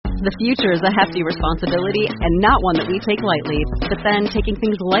The future is a hefty responsibility and not one that we take lightly. But then taking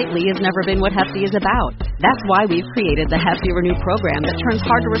things lightly has never been what Hefty is about. That's why we've created the Hefty Renew program that turns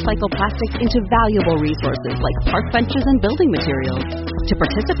hard to recycle plastics into valuable resources like park benches and building materials. To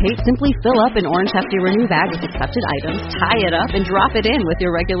participate, simply fill up an orange Hefty Renew bag with accepted items, tie it up, and drop it in with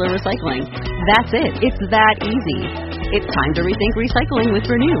your regular recycling. That's it. It's that easy. It's time to rethink recycling with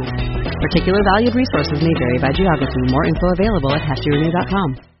Renew. Particular valued resources may vary by geography. More info available at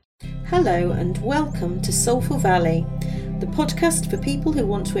heftyrenew.com. Hello and welcome to Soulful Valley, the podcast for people who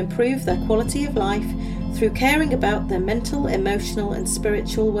want to improve their quality of life through caring about their mental, emotional and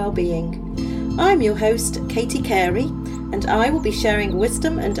spiritual well-being. I'm your host, Katie Carey, and I will be sharing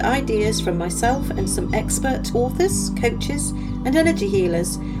wisdom and ideas from myself and some expert authors, coaches and energy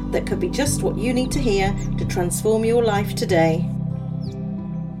healers that could be just what you need to hear to transform your life today.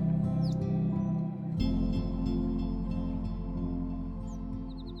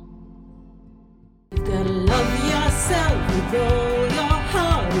 With all your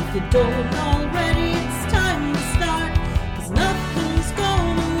heart, if you don't already, it's time to start, 'cause nothing's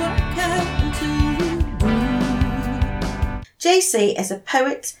gonna work out until you do. JC is a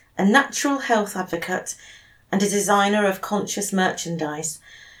poet, a natural health advocate, and a designer of conscious merchandise.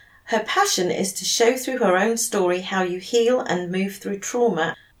 Her passion is to show through her own story how you heal and move through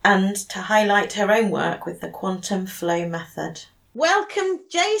trauma, and to highlight her own work with the Quantum Flow method. Welcome,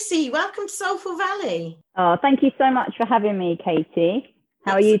 JC. Welcome to Soulful Valley. Oh, thank you so much for having me, Katie.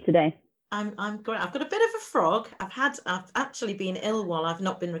 How are you today? I'm great. I've got a bit of a frog. I've actually been ill while I've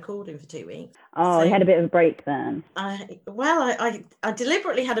not been recording for 2 weeks. Oh, so, you had a bit of a break then? I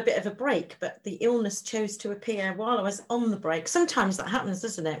deliberately had a bit of a break, but the illness chose to appear while I was on the break. Sometimes that happens,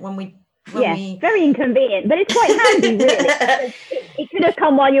 doesn't it? Very inconvenient, but it's quite handy, really. It could have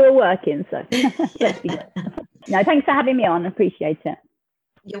come while you were working, so let's be good. No, thanks for having me on. I appreciate it.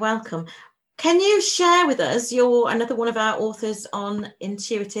 You're welcome. Can you share with us, you're another one of our authors on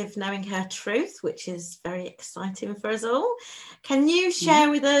Intuitive Knowing Her Truth, which is very exciting for us all. Can you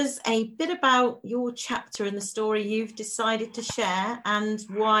share with us a bit about your chapter and the story you've decided to share and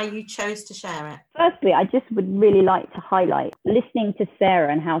why you chose to share it? Firstly, I just would really like to highlight listening to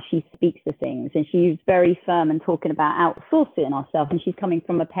Sarah and how she speaks to things. And she's very firm in talking about outsourcing ourselves, and she's coming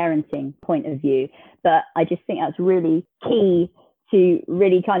from a parenting point of view. But I just think that's really key to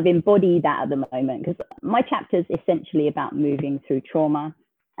really kind of embody that at the moment, because my chapter is essentially about moving through trauma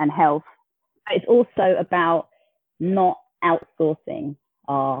and health. But it's also about not outsourcing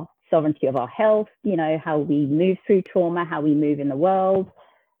our sovereignty of our health, you know, how we move through trauma, how we move in the world.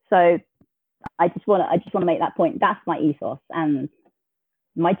 So I just want to make that point. That's my ethos. And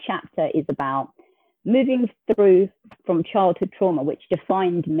my chapter is about moving through from childhood trauma, which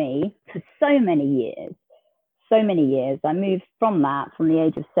defined me for so many years. I moved from the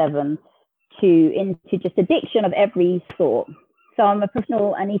age of 7 into just addiction of every sort. So I'm a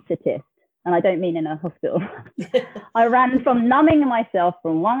professional anaesthetist, and I don't mean in a hospital. I ran from numbing myself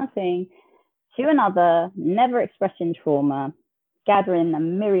from one thing to another, never expressing trauma, gathering a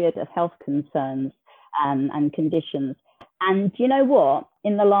myriad of health concerns and conditions. And you know what?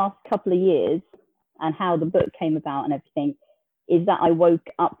 In the last couple of years, and how the book came about and everything, is that I woke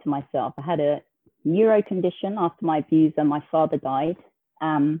up to myself. I had a neuro condition after my abuser, my father, died.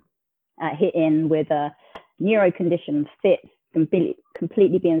 Hit in with a neuro condition, fits,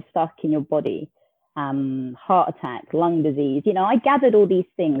 completely being stuck in your body, heart attack, lung disease. You know, I gathered all these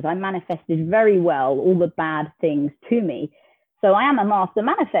things. I manifested very well all the bad things to me. So I am a master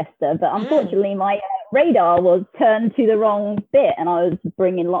manifester, but unfortunately my radar was turned to the wrong bit, and I was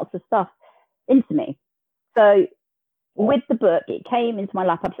bringing lots of stuff into me. So with the book, it came into my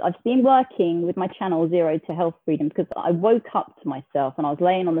lap. I've been working with my channel Zero to Health Freedom, because I woke up to myself and I was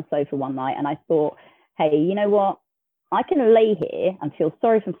laying on the sofa one night and I thought, hey, you know what? I can lay here and feel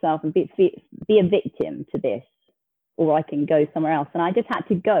sorry for myself and be a victim to this, or I can go somewhere else. And I just had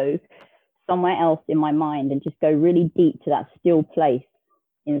to go somewhere else in my mind and just go really deep to that still place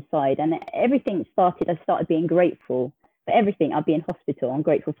inside. And everything started, I started being grateful for everything. I'd be in hospital. I'm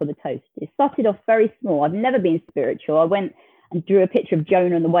grateful for the toast. It started off very small. I've never been spiritual. I went and drew a picture of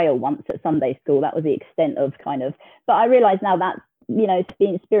Jonah and the whale once at Sunday school. That was the extent of kind of, but I realized now that, you know,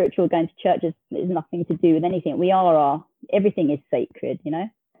 being spiritual, going to church is nothing to do with anything. Everything is sacred, you know.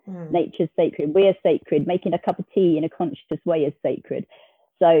 Nature's sacred. We are sacred. Making a cup of tea in a conscious way is sacred.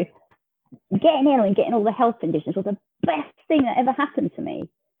 So getting ill and getting all the health conditions was the best thing that ever happened to me,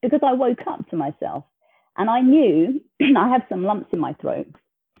 because I woke up to myself. And I knew I have some lumps in my throat,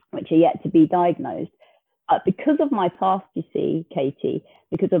 which are yet to be diagnosed. But because of my past, you see, Katie,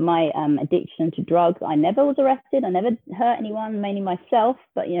 because of my addiction to drugs, I never was arrested. I never hurt anyone, mainly myself,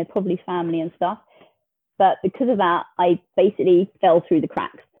 but, you know, probably family and stuff. But because of that, I basically fell through the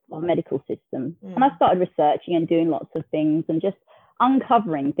cracks of the medical system. And I started researching and doing lots of things and just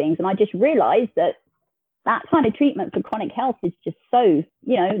uncovering things. And I just realized that kind of treatment for chronic health is just so,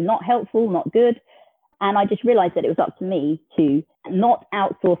 you know, not helpful, not good. And I just realized that it was up to me to not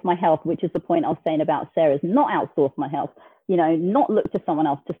outsource my health, which is the point I was saying about Sarah's, not outsource my health, you know, not look to someone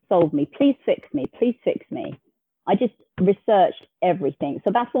else to solve me. Please fix me. Please fix me. I just researched everything. So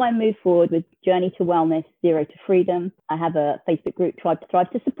that's why I moved forward with Journey to Wellness, Zero to Freedom. I have a Facebook group, Tribe to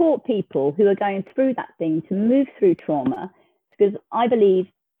Thrive, to support people who are going through that thing, to move through trauma, because I believe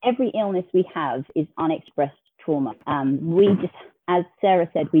every illness we have is unexpressed trauma. We just, as Sarah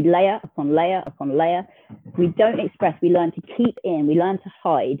said, we layer upon layer upon layer. We don't express, we learn to keep in, we learn to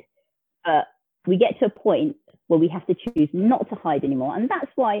hide. But we get to a point where we have to choose not to hide anymore. And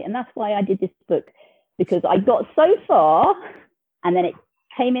that's why I did this book, because I got so far and then it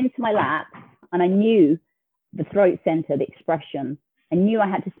came into my lap and I knew the throat center, the expression. I knew I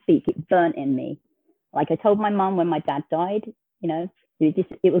had to speak. It burnt in me. Like I told my mum when my dad died, you know,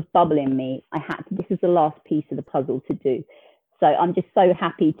 it was bubbling me. This is the last piece of the puzzle to do. So I'm just so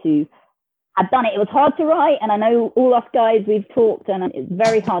happy to have done it. It was hard to write. And I know all us guys, we've talked, and it's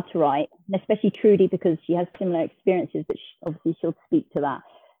very hard to write, and especially Trudy, because she has similar experiences, but obviously she'll speak to that.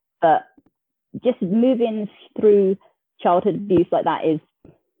 But just moving through childhood abuse like that is,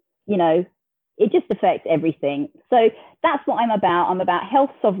 you know, it just affects everything. So that's what I'm about. I'm about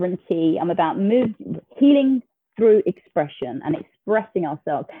health sovereignty. I'm about healing through expression and expressing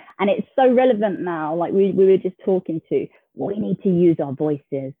ourselves. And it's so relevant now, like we were just talking to, we need to use our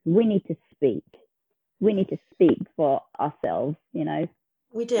voices. We need to speak. We need to speak for ourselves, you know.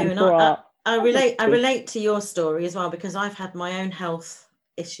 We do. And I relate to your story as well, because I've had my own health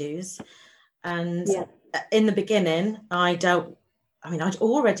issues. And in the beginning, I'd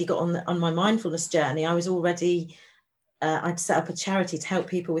already got on my mindfulness journey. I was already, I'd set up a charity to help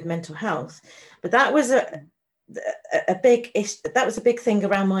people with mental health. But that was a big issue. That was a big thing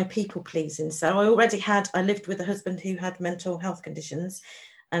around my people pleasing. So I lived with a husband who had mental health conditions,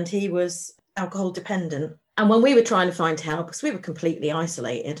 and he was alcohol dependent. And when we were trying to find help, because we were completely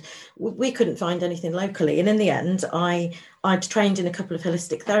isolated, we couldn't find anything locally. And in the end, I'd trained in a couple of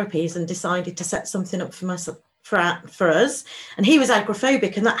holistic therapies and decided to set something up for us. And he was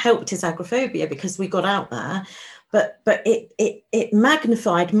agoraphobic, and that helped his agoraphobia because we got out there. But it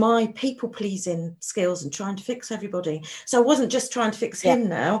magnified my people pleasing skills and trying to fix everybody. So I wasn't just trying to fix him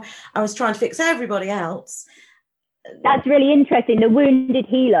now. I was trying to fix everybody else. That's really interesting. The wounded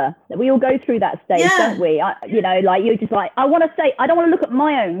healer. We all go through that stage, don't we? You're just like, I don't want to look at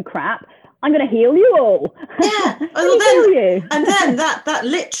my own crap. I'm going to heal you all. Yeah. And then that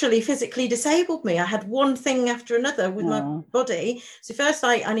literally physically disabled me. I had one thing after another with my body. So first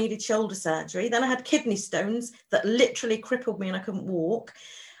I needed shoulder surgery. Then I had kidney stones that literally crippled me and I couldn't walk.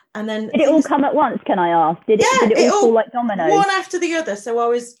 And then did it all come at once, can I ask? Did it all fall like dominoes? One after the other. So I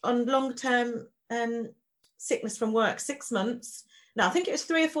was on long-term sickness from work 6 months. No, I think it was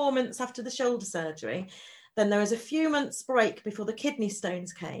 3 or 4 months after the shoulder surgery. Then there was a few months break before the kidney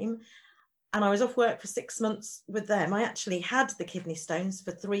stones came. And I was off work for 6 months with them. I actually had the kidney stones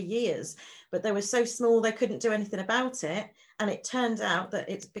for 3 years, but they were so small they couldn't do anything about it. And it turned out that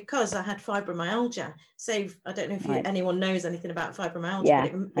it's because I had fibromyalgia. So I don't know if anyone knows anything about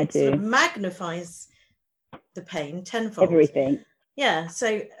fibromyalgia, but it sort of magnifies the pain tenfold. Everything. Yeah.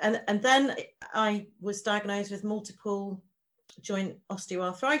 So and then I was diagnosed with multiple joint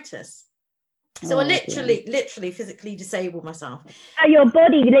osteoarthritis. So I literally physically disabled myself. So your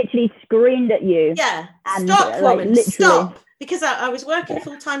body literally screamed at you. Yeah. Stop, woman, stop. Because I was working a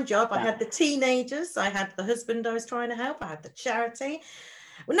full-time job. I had the teenagers. I had the husband I was trying to help. I had the charity.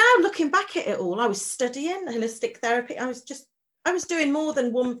 Well, now looking back at it all, I was studying holistic therapy. I was doing more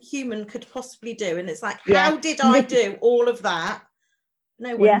than one human could possibly do. And it's like, how did I do all of that?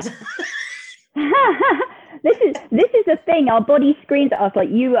 No wonder. This is the thing. Our body screams at us like,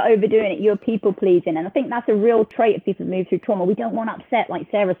 you are overdoing it. You're people pleasing. And I think that's a real trait of people who move through trauma. We don't want to upset, like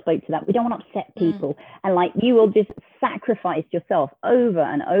Sarah spoke to that. We don't want to upset people. And like, you will just sacrifice yourself over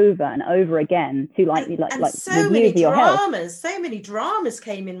and over and over again to like so many dramas. So many dramas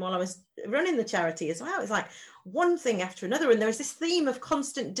came in while I was running the charity as well. It's like one thing after another. And there was this theme of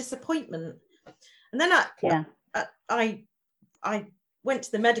constant disappointment. And then I went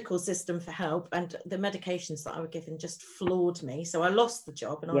to the medical system for help, and the medications that I were given just floored me. So I lost the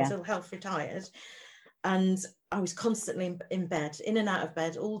job and I was ill health retired, and I was constantly in bed, in and out of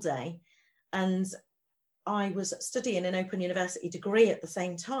bed all day. And I was studying an Open University degree at the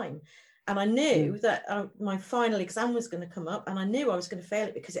same time. And I knew that my final exam was going to come up, and I knew I was going to fail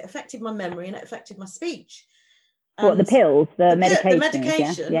it because it affected my memory and it affected my speech. What, the pills, the medication? The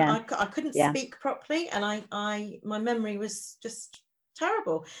medication. Yeah. I couldn't speak properly, and my memory was just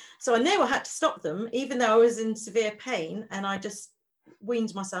terrible. So I knew I had to stop them, even though I was in severe pain, and I just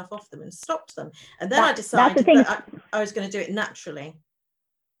weaned myself off them and stopped them. And then I decided that I was going to do it naturally.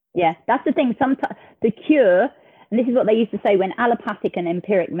 Yeah, that's the thing. Sometimes the cure, and this is what they used to say when allopathic and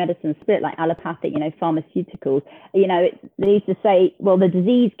empiric medicine split, like allopathic, pharmaceuticals, they used to say, well, the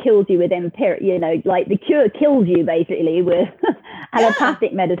disease kills you with empiric, like the cure kills you basically with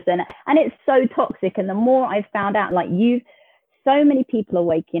allopathic medicine. And it's so toxic. And the more I've found out, so many people are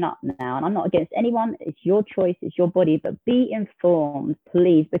waking up now, and I'm not against anyone. It's your choice, it's your body, but be informed,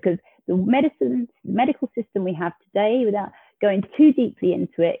 please, because the medical system we have today, without going too deeply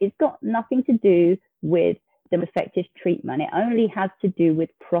into it, it's got nothing to do with the effective treatment. It only has to do with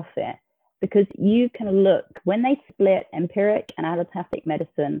profit, because you can look, when they split empiric and allopathic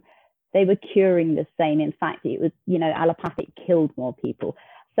medicine, they were curing the same. In fact, it was, allopathic killed more people.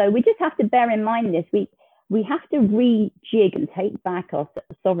 So we just have to bear in mind this. We have to rejig and take back our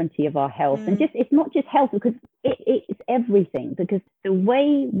sovereignty of our health. And it's not just health, because it's everything, because the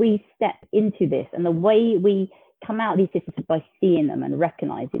way we step into this and the way we come out of these systems is by seeing them and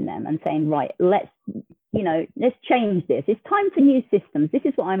recognizing them and saying, right, let's change this. It's time for new systems. This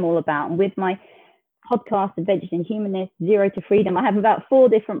is what I'm all about. And with my podcast, Adventures in Humanness, Zero to Freedom, I have about 4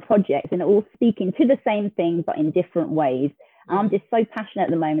 different projects, and all speaking to the same thing, but in different ways. And I'm just so passionate at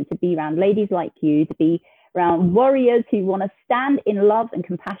the moment to be around ladies like you, to be around warriors who want to stand in love and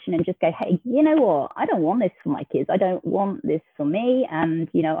compassion and just go, hey, you know what? I don't want this for my kids. I don't want this for me. And,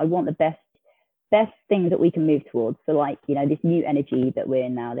 I want the best things that we can move towards. So this new energy that we're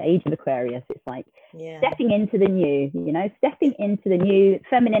in now, the age of Aquarius, it's stepping into the new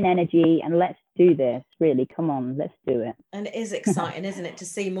feminine energy, and let's do this. Really, come on, let's do it. And it is exciting, isn't it, to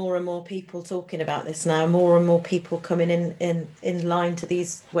see more and more people talking about this now, more and more people coming in line to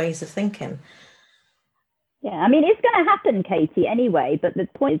these ways of thinking. Yeah, I mean, it's going to happen, Katie, anyway. But the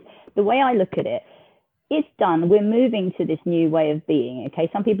point is, the way I look at it, it's done. We're moving to this new way of being.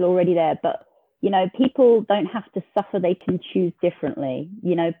 Okay, some people are already there, but people don't have to suffer. They can choose differently.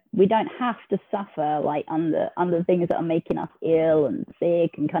 We don't have to suffer under things that are making us ill and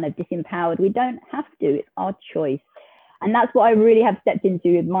sick and kind of disempowered. We don't have to. It's our choice. And that's what I really have stepped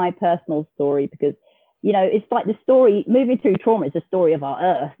into with my personal story, because it's like the story, moving through trauma is the story of our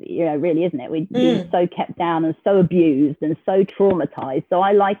earth, really, isn't it? We've been so kept down and so abused and so traumatized. So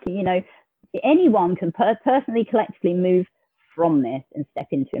I anyone can personally, collectively move from this and step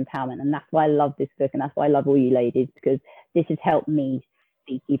into empowerment. And that's why I love this book, and that's why I love all you ladies, because this has helped me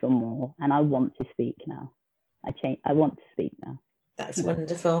speak even more. And I want to speak now. I want to speak now. That's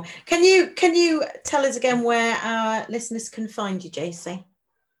wonderful. Can you tell us again where our listeners can find you, JC?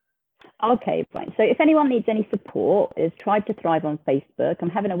 Okay, fine. So if anyone needs any support, is Tribe to Thrive on Facebook. I'm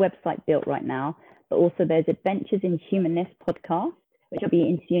having a website built right now, but also there's Adventures in Humanness podcast, which I'll be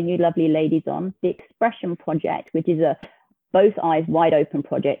interviewing you lovely ladies on. The Expression Project, which is a both eyes wide open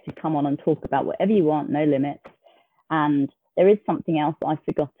project to come on and talk about whatever you want, no limits. And there is something else I've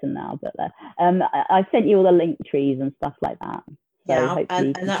forgotten now, but I sent you all the link trees and stuff like that. So yeah,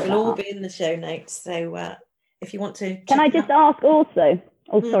 and that will all be in the show notes. So if you want to, can I just ask also?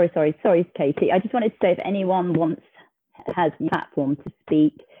 Oh, sorry, Katie. I just wanted to say, if anyone has a platform to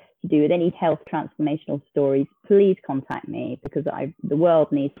speak to do with any health transformational stories, please contact me, because the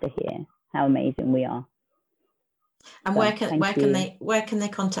world needs to hear how amazing we are. And where can they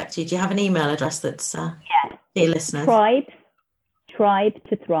contact you? Do you have an email address that's dear listeners? Tribe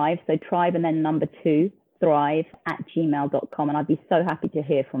to Thrive. So tribe and then number 2, thrive @gmail.com. And I'd be so happy to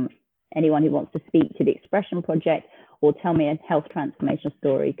hear from anyone who wants to speak to the Expression Project or tell me a health transformational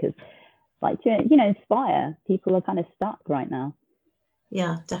story, because to inspire people are kind of stuck right now.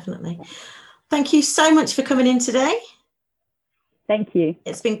 Yeah, definitely. Thank you so much for coming in today. Thank you.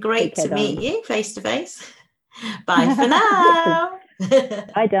 It's been great to meet you face to face. Bye for now.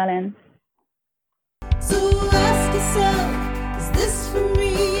 Bye, darling. So ask yourself, is this for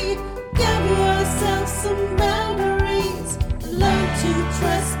me? Give yourself some boundaries. Learn to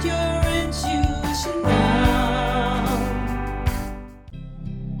trust your intuition now.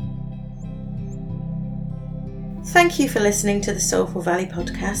 Thank you for listening to the Soulful Valley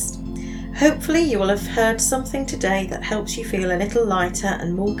podcast. Hopefully you will have heard something today that helps you feel a little lighter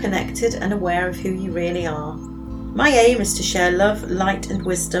and more connected and aware of who you really are. My aim is to share love, light and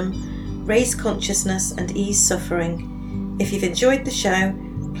wisdom, raise consciousness and ease suffering. If you've enjoyed the show,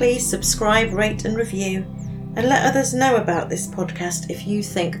 Please subscribe, rate and review, and let others know about this podcast if you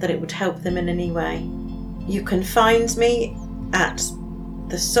think that it would help them in any way. You can find me at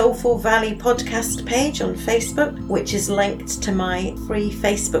the Soulful Valley podcast page on Facebook, which is linked to my free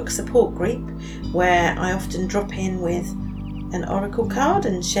Facebook support group, where I often drop in with an oracle card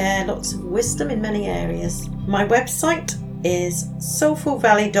and share lots of wisdom in many areas. My website is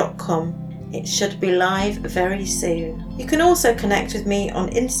soulfulvalley.com. It should be live very soon. You can also connect with me on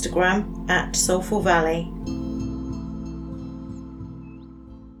Instagram at Soulful Valley.